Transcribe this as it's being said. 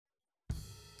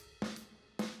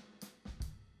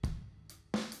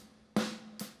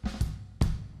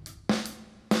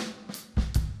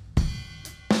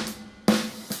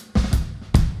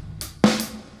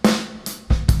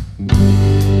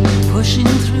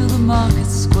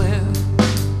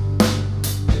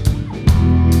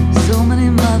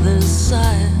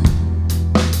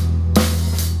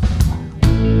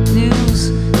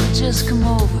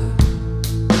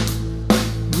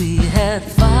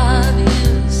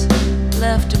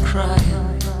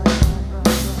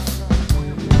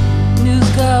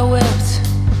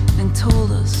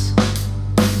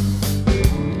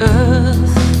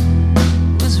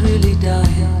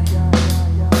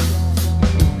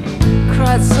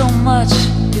so much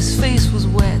his face was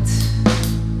wet.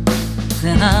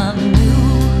 Then I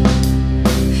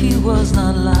knew he was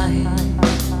not lying.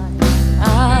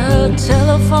 I heard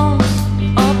telephones,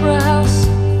 opera house,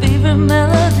 favorite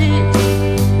melodies.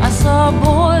 I saw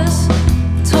boys,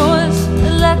 toys,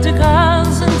 electric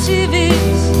irons and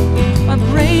TVs. My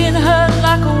brain hurt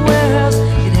like a warehouse,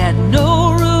 it had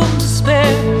no room to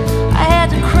spare. I had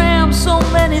to cram so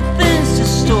many things to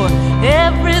store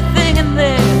everything in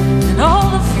there. And all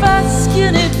the fat,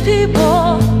 skinny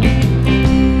people,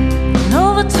 and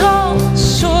all the tall,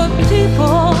 short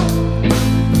people,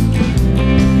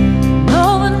 and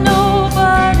all the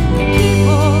nobody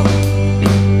people,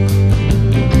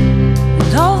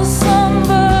 and all the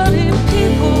somebody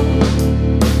people.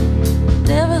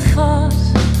 Never thought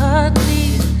I'd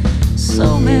need so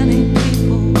many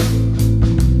people.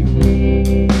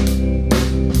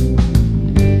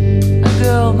 A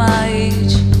girl my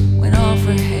age went off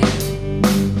her head,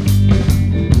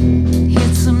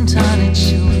 hit some tiny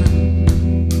children.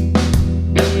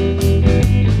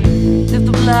 If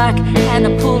the black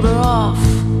hadn't pulled her off,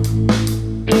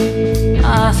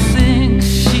 I think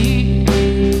she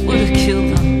would have killed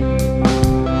them.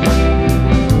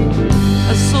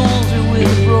 A soldier with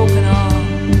a broken arm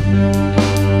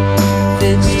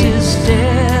fixed his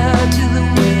stare to the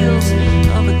wheels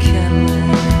of a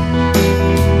Cadillac.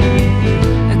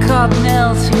 A cop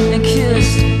knelt and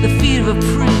kissed the feet of a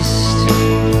priest,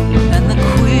 and the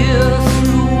queer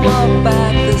threw up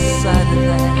at the sight of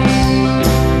that.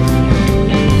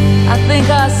 I think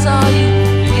I saw you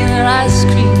in an ice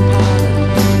cream parlor,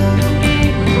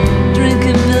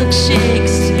 drinking milkshake